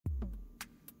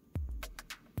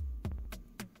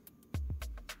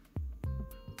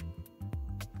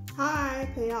Hi,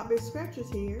 Payout Big Scratchers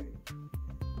here.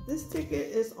 This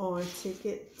ticket is on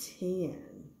ticket 10.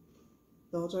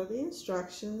 Those are the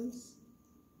instructions.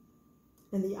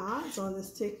 And the odds on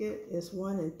this ticket is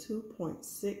 1 in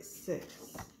 2.66.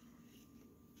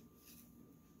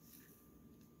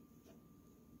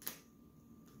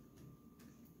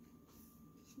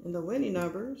 And the winning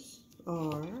numbers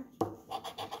are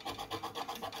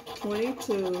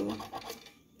 22,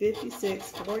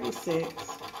 56, 46,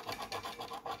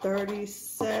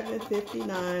 37,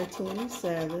 59,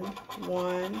 27,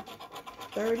 1,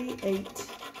 38,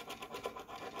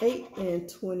 8, and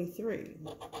 23.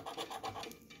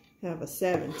 Have a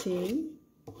 17,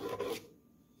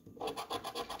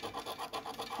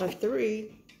 a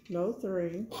 3, no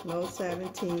 3, no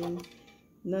 17,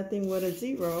 nothing with a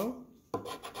 0,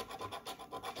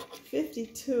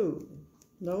 52,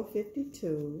 no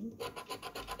 52,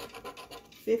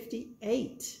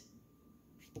 58,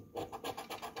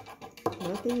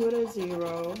 nothing with a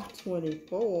 0,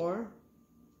 24,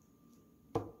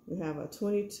 we have a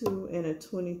 22 and a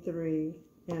 23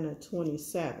 and a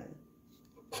 27.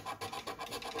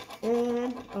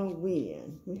 And a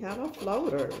win. We have a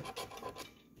floater.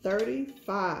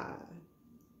 35.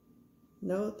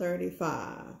 No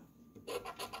 35.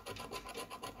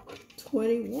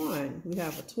 21. We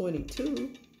have a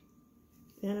 22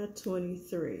 and a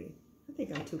 23. I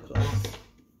think I'm too close.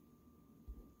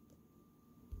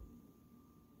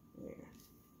 There.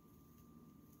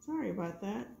 Sorry about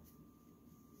that.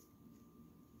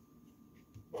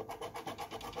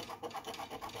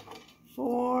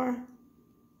 Four.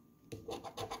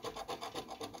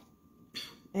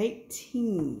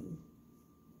 18,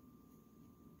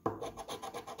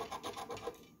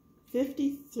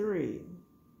 53,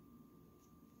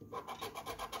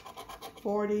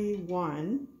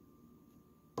 41,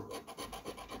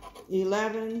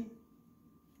 11,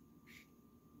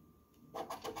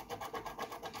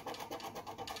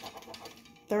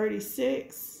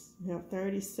 36, we have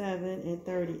 37 and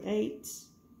 38,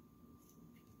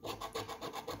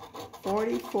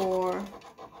 44,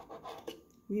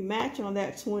 we match on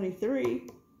that 23,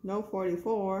 no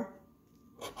 44,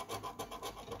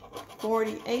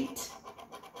 48,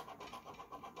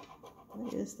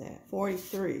 what is that,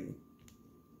 43,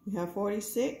 we have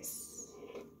 46,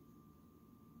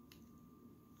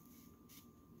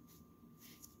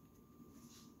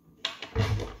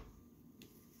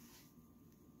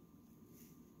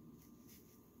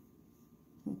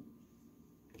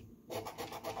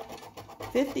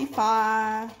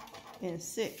 $55 and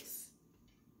 6.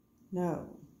 No.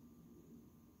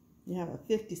 You have a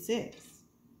 56.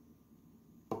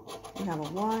 You have a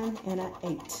 1 and an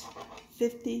 8.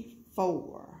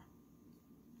 54.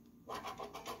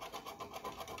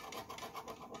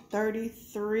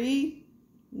 33.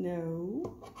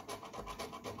 No.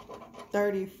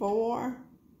 34.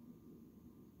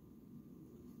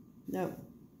 No.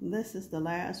 This is the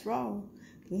last row.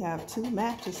 We have 2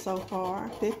 matches so far.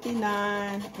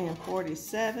 59 and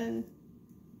 47.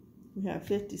 We have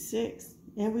 56,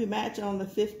 and we match on the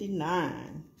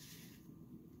 59.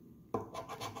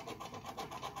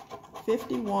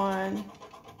 51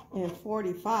 and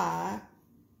 45.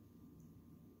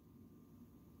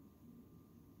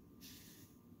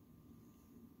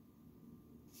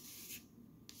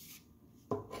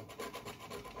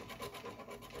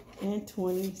 And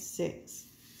 26.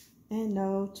 And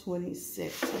no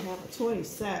 26. We have a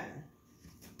 27.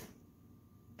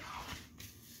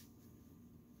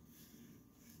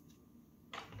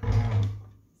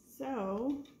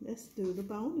 So let's do the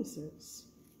bonuses.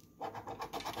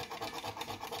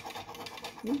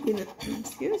 You can,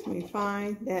 excuse me,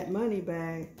 find that money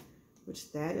bag,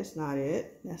 which that is not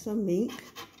it. That's a mink.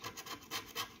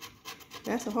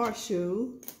 That's a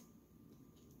horseshoe.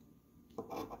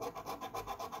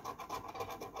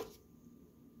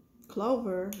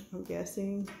 Clover, I'm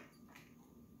guessing.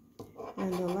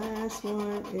 And the last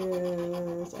one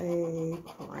is a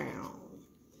crown.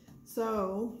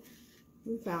 So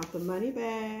we found the money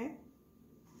bag,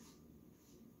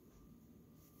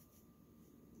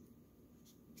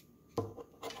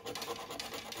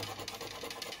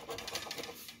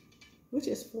 which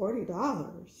is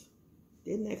 $40.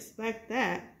 Didn't expect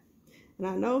that. And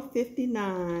I know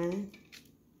 59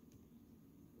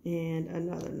 and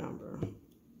another number.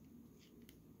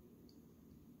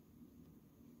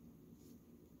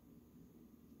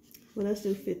 Well, let's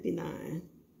do 59.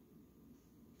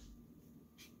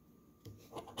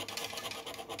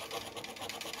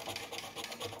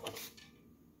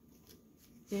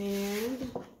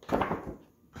 And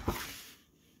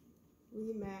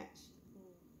we match.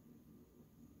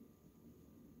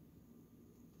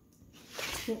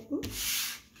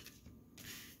 Oops.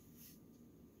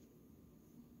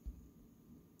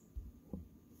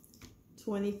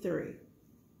 23.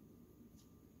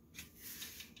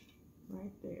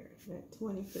 Right there, that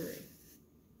 23.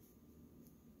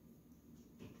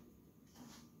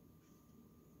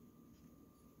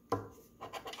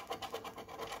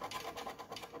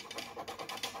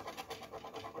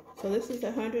 So this is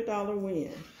a $100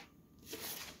 win.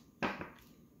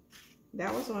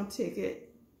 That was on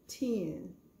ticket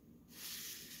 10.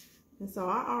 And so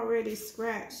I already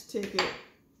scratched ticket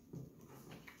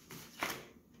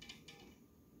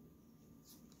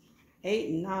 8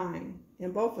 and 9.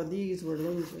 And both of these were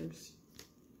losers.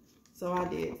 So I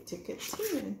did ticket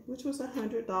 10, which was a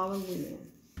 $100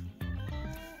 win.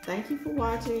 Thank you for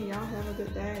watching. Y'all have a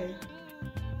good day.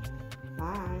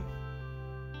 Bye.